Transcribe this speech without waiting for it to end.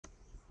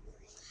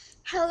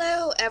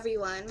Hello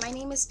everyone, my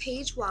name is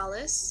Paige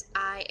Wallace.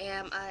 I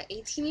am a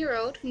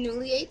 18-year-old,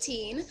 newly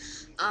 18,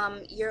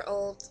 year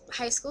old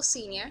high school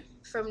senior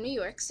from New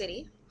York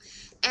City.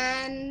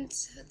 And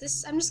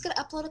I'm just going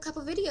to upload a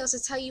couple videos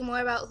to tell you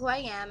more about who I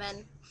am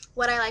and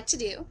what I like to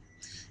do.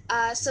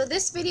 So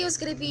this video is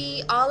going to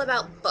be all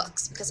about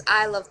books because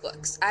I love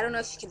books. I don't know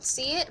if you can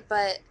see it,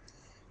 but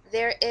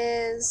there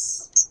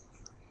is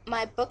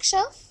my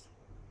bookshelf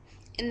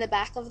in the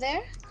back of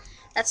there.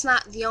 That's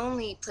not the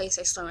only place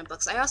I store my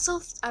books.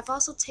 I've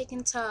also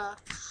taken to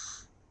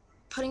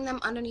putting them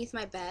underneath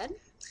my bed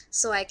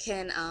so I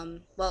can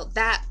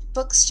that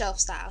bookshelf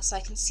style so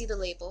I can see the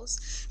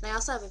labels. And I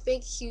also have a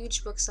big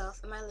huge bookshelf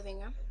in my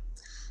living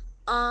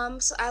room.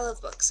 So I love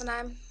books, and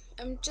I'm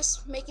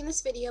just making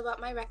this video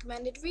about my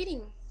recommended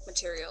reading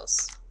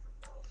materials.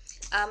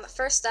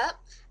 First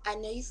up, I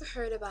know you've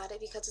heard about it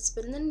because it's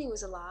been in the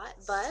news a lot,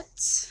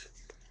 but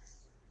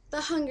The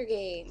Hunger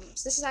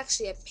Games. This is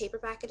actually a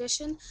paperback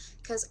edition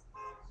because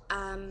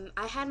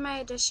I had my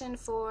edition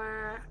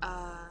for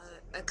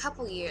a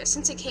couple years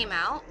since it came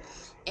out,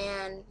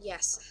 and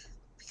yes,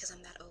 because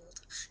I'm that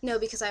old. No,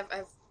 because I've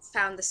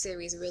found the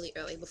series really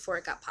early before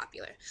it got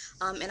popular.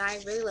 And I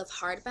really love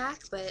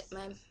hardback, but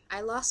I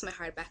lost my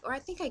hardback, or I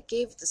think I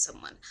gave it to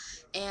someone,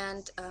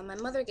 and my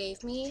mother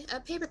gave me a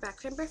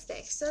paperback for my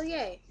birthday. So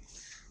yay!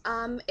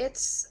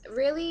 It's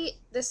really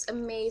this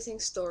amazing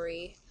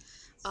story.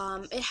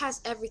 It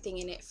has everything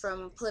in it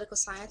from political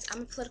science.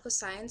 I'm a political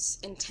science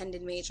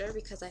intended major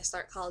because I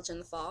start college in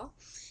the fall.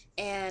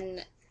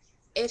 And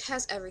it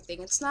has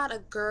everything. It's not a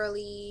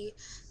girly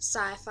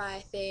sci-fi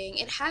thing.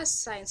 It has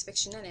science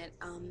fiction in it.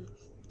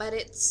 But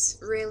it's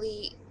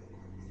really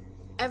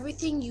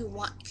everything you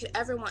could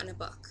ever want in a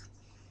book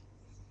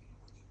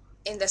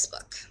in this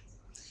book.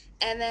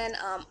 And then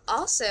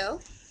also,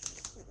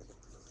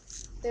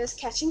 there's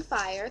Catching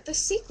Fire, the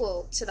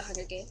sequel to The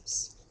Hunger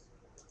Games.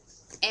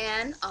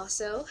 And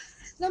also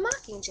The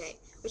Mockingjay,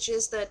 which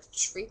is the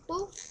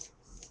tricle.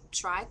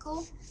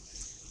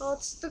 Well,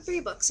 it's the three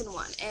books in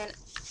one. And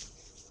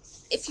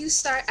if you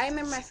start, I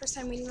remember my first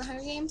time reading The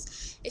Hunger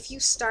Games. If you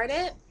start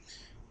it,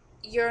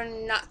 you're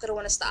not gonna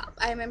want to stop.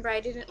 I remember I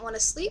didn't want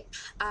to sleep.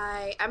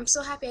 I'm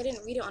so happy I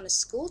didn't read it on a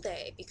school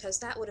day because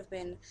that would have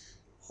been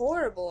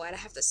horrible. I'd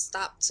have to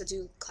stop to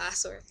do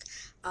classwork.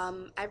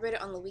 I read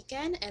it on the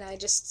weekend, and I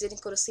just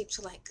didn't go to sleep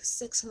till like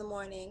 6 in the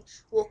morning.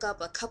 Woke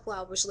up a couple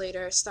hours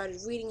later, started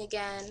reading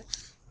again.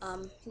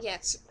 Yeah,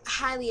 it's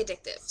highly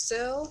addictive.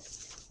 So,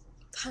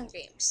 Hunger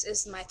Games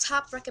is my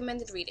top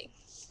recommended reading.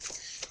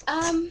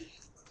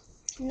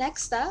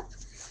 Next up,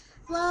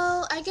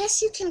 well, I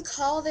guess you can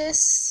call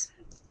this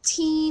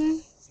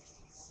teen,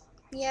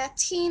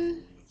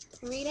 teen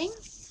reading.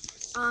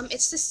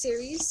 It's the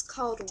series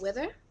called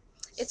Wither.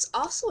 It's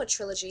also a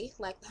trilogy,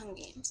 like The Hunger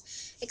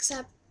Games,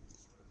 except,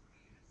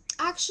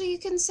 actually, you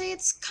can say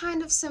it's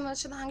kind of similar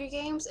to The Hunger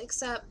Games,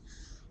 except,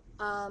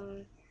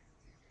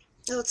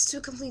 it's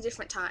two completely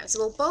different times.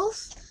 Well,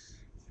 both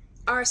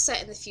are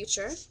set in the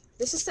future.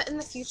 This is set in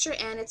the future,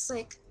 and it's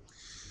like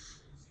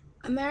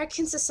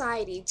American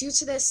society, due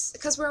to this,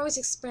 because we're always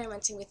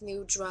experimenting with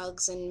new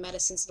drugs and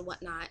medicines and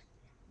whatnot,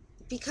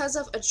 because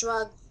of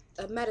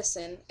a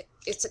medicine,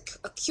 it's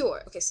a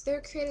cure. Okay, so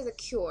they're created a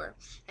cure,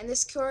 and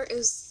this cure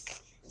is,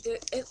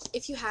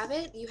 if you have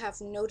it, you have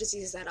no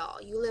diseases at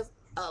all. You live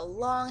a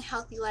long,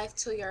 healthy life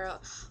till you're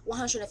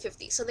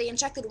 150. So they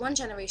injected one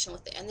generation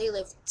with it, and they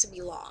live to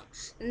be long.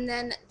 And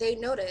then they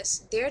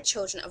noticed their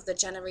children of the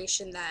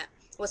generation that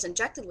was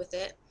injected with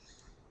it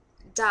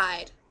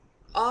died.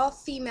 All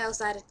females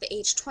died at the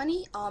age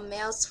 20, all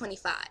males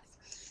 25.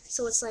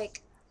 So it's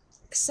like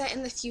set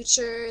in the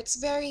future. It's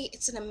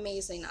an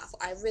amazing novel.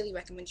 I really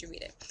recommend you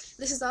read it.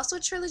 This is also a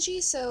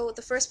trilogy, so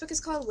the first book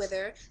is called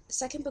Wither. The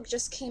second book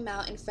just came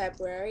out in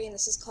February, and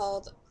this is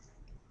called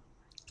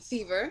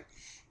Fever.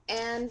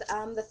 And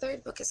the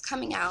third book is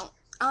coming out,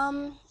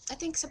 I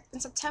think in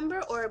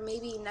September or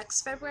maybe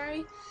next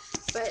February,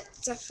 but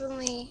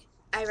definitely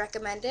I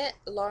recommend it.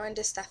 Lauren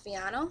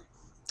Destefano,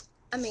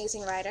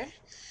 amazing writer.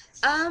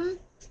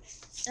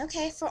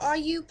 Okay, for all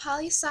you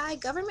poli-sci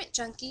government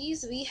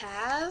junkies, we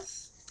have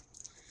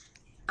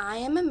I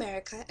Am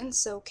America and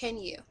So Can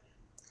You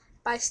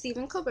by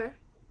Stephen Colbert.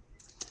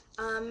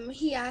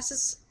 He has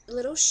this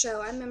little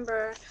show. I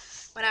remember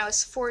when I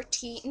was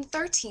 13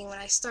 when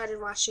I started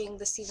watching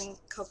the Stephen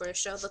Colbert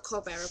show, The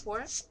Colbert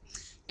Report,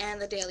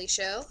 and The Daily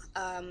Show.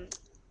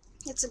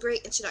 It's a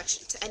great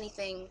introduction to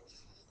anything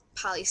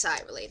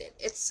poli-sci related.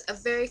 It's a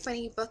very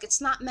funny book.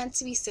 It's not meant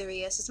to be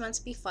serious. It's meant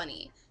to be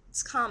funny.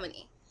 It's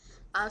comedy.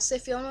 So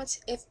if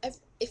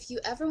you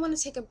ever want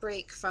to take a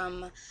break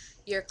from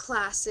your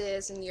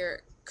classes and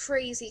your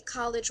crazy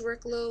college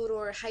workload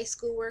or high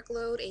school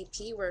workload,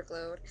 AP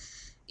workload,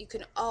 you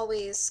can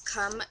always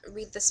come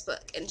read this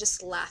book and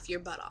just laugh your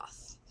butt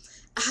off.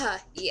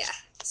 Yeah.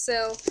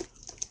 So,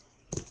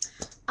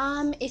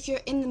 if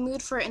you're in the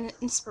mood for an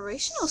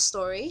inspirational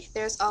story,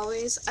 there's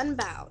always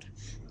Unbowed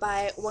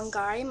by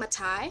Wangari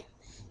Maathai.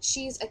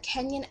 She's a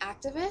Kenyan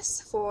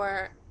activist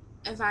for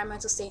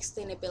environmental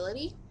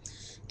sustainability.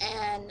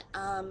 And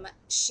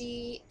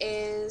she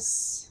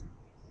is,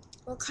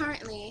 well,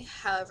 currently,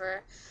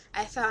 however,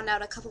 I found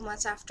out a couple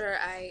months after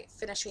I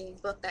finished reading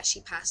the book that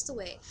she passed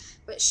away.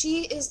 But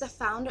she is the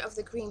founder of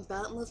the Green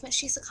Belt movement.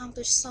 She's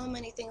accomplished so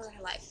many things in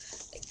her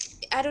life. Like,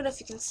 I don't know if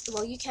you can,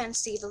 well, you can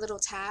see the little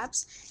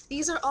tabs.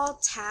 These are all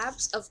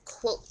tabs of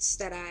quotes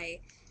that I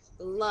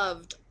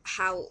loved.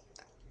 How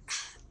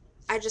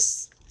I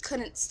just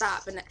couldn't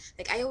stop. And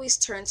like, I always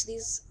turn to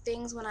these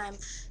things when I'm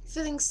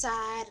feeling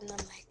sad and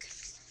I'm like,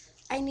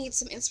 I need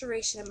some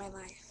inspiration in my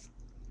life.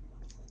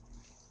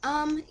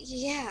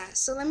 Yeah,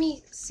 so let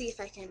me see if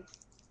I can.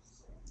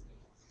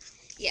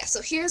 Yeah,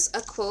 so here's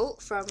a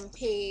quote from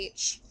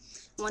page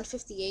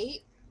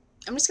 158.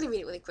 I'm just going to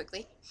read it really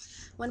quickly.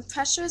 When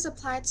pressure is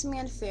applied to me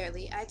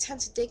unfairly, I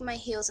tend to dig my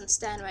heels and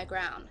stand my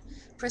ground,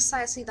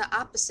 precisely the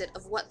opposite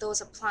of what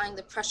those applying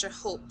the pressure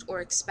hoped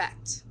or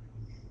expect.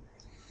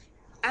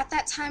 At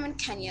that time in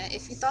Kenya,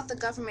 if you thought the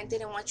government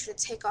didn't want you to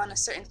take on a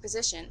certain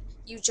position,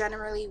 you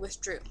generally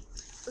withdrew.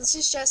 So this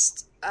is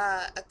just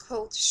a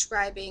quote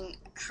describing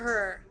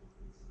her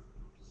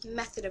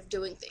method of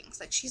doing things.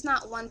 Like, she's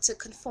not one to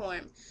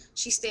conform.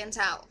 She stands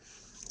out.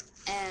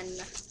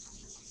 And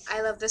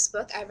I love this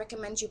book. I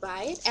recommend you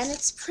buy it. And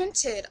it's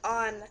printed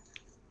on,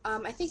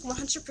 I think,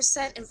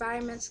 100%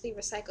 environmentally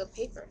recycled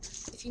paper.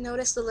 If you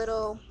notice the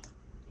little,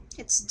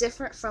 it's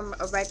different from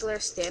a regular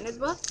standard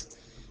book.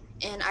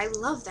 And I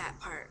love that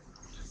part.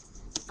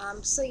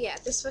 So yeah,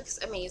 this book is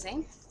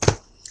amazing.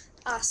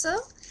 Also,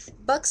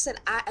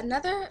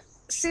 another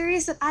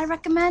series that I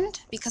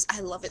recommend because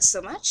I love it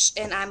so much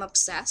and I'm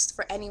obsessed,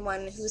 for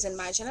anyone who's in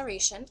my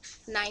generation,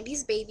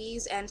 90s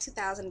babies and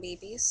 2000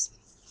 babies.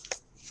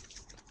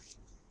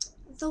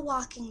 The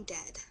Walking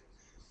Dead.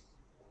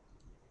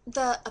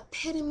 The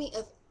epitome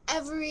of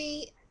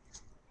every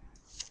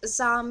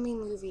zombie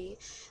movie.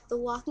 The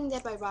Walking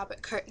Dead by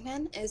Robert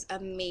Kirkman is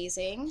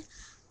amazing.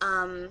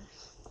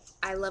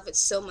 I love it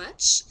so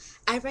much.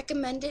 I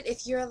recommend it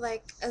if you're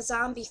like a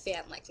zombie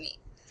fan like me.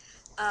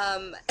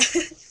 Um,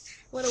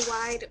 what a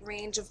wide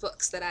range of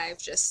books that I've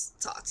just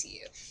taught to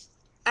you.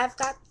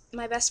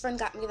 My best friend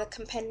got me the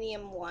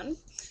Compendium 1,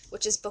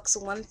 which is books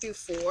 1 through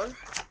 4.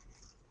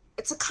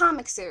 It's a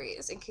comic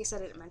series, in case I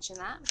didn't mention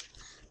that.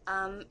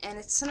 And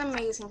it's an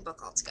amazing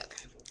book altogether.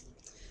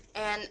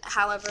 And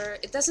however,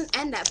 it doesn't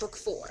end at book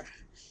 4.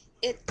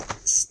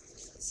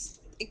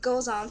 It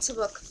goes on to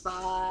book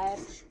 5,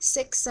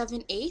 6,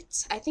 7,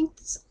 8. I think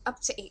it's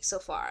up to 8 so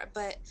far,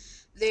 but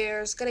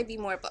there's gonna be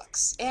more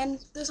books.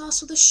 And there's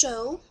also the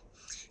show,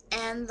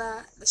 and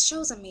the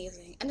show's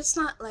amazing. And it's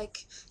not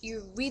like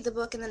you read the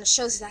book and then the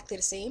show's exactly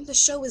the same. The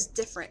show is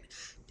different.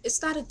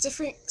 It's not a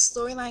different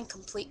storyline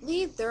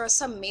completely. There are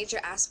some major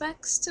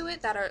aspects to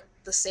it that are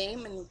the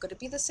same and going to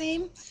be the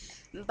same,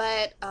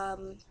 but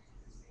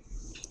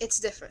it's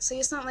different. So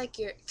it's not like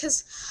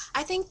because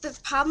I think the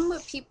problem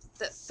with people,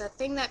 the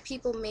thing that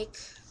people make,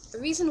 the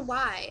reason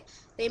why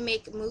they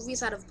make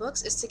movies out of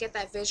books is to get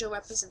that visual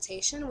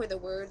representation where the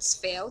words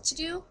fail to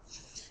do.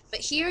 But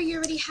here you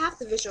already have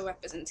the visual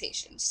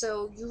representation,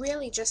 so you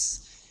really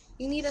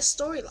you need a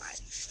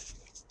storyline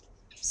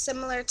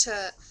similar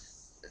to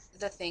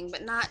the thing,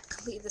 but not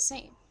completely the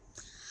same.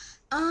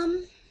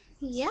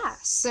 Yeah,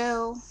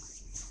 so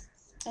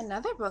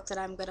another book that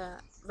I'm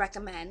gonna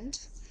recommend,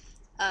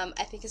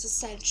 I think is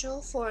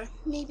essential for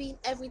maybe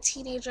every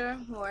teenager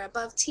or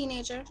above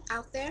teenager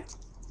out there.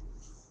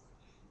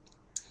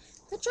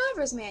 The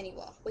Driver's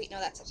Manual. Wait, no,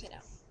 that's upside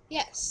down.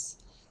 Yes,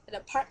 the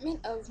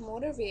Department of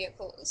Motor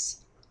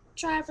Vehicles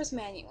Driver's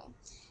Manual.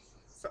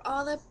 For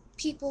all the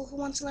people who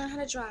want to learn how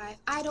to drive.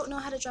 I don't know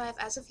how to drive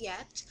as of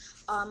yet.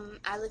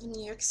 I live in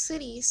New York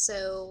City,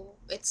 so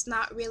it's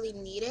not really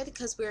needed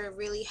because we're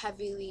really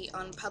heavily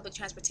on public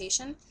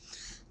transportation.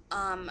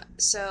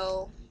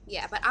 So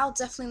yeah, but I'll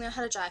definitely learn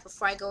how to drive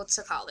before I go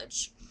to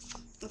college.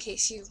 In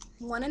case you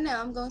want to know,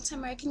 I'm going to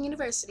American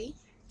University.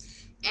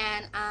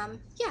 And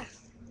yeah.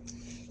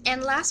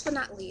 And last but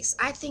not least,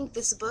 I think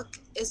this book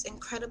is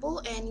incredible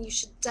and you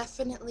should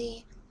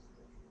definitely,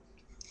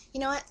 you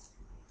know what?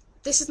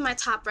 This is my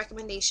top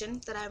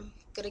recommendation that I'm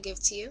going to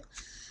give to you.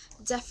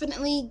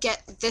 Definitely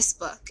get this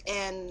book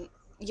and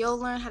you'll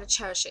learn how to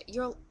cherish it.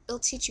 It'll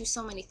teach you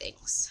so many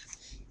things.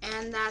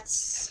 And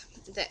that's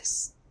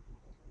this.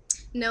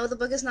 No, the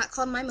book is not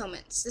called My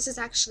Moments. This is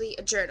actually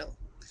a journal.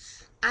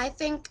 I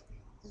think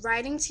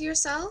writing to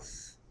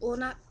yourself, well,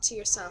 not to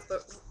yourself,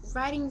 but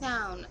writing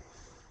down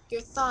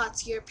your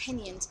thoughts, your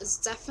opinions is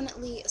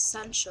definitely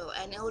essential,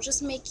 and it will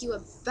just make you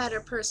a better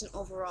person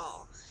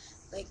overall.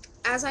 Like,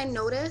 as I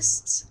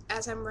noticed,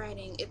 as I'm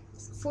writing, it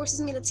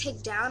forces me to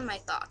take down my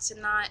thoughts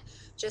and not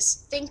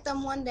just think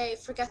them one day,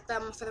 forget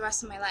them for the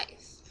rest of my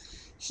life.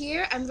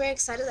 Here, I'm very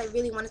excited. I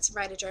really wanted to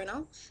write a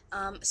journal,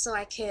 so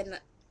I can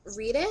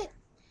read it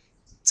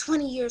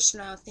 20 years from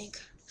now and think,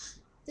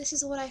 this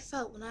is what I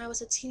felt when I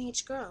was a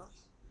teenage girl.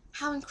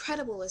 How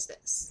incredible is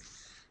this?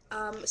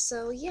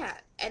 So yeah,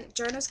 and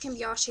journals can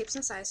be all shapes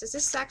and sizes.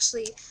 This is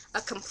actually a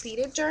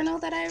completed journal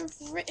that I've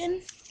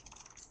written,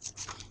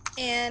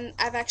 and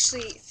I've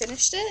actually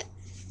finished it,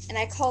 and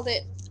I called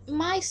it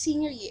My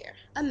Senior Year.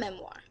 a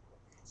memoir.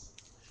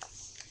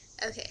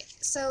 Okay,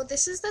 so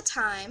this is the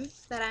time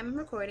that I'm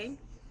recording.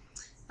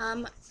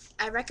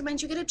 I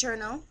recommend you get a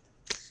journal.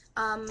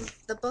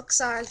 The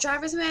books are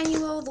Driver's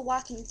Manual, The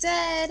Walking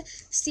Dead,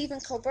 Stephen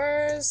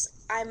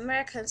Colbert's I'm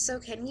America and So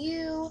Can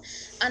You,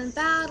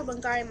 Unbowed,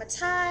 Wangari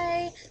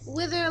Maathai,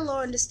 Wither,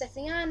 Lauren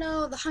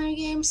Destefano, The Hunger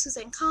Games,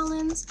 Suzzane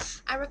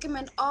Collins. I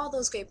recommend all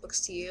those great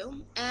books to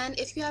you. And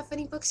if you have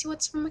any books you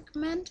want to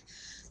recommend,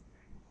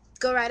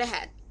 go right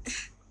ahead.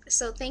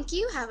 So thank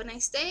you, have a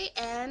nice day,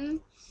 and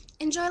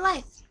enjoy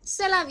life.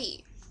 C'est la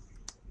vie!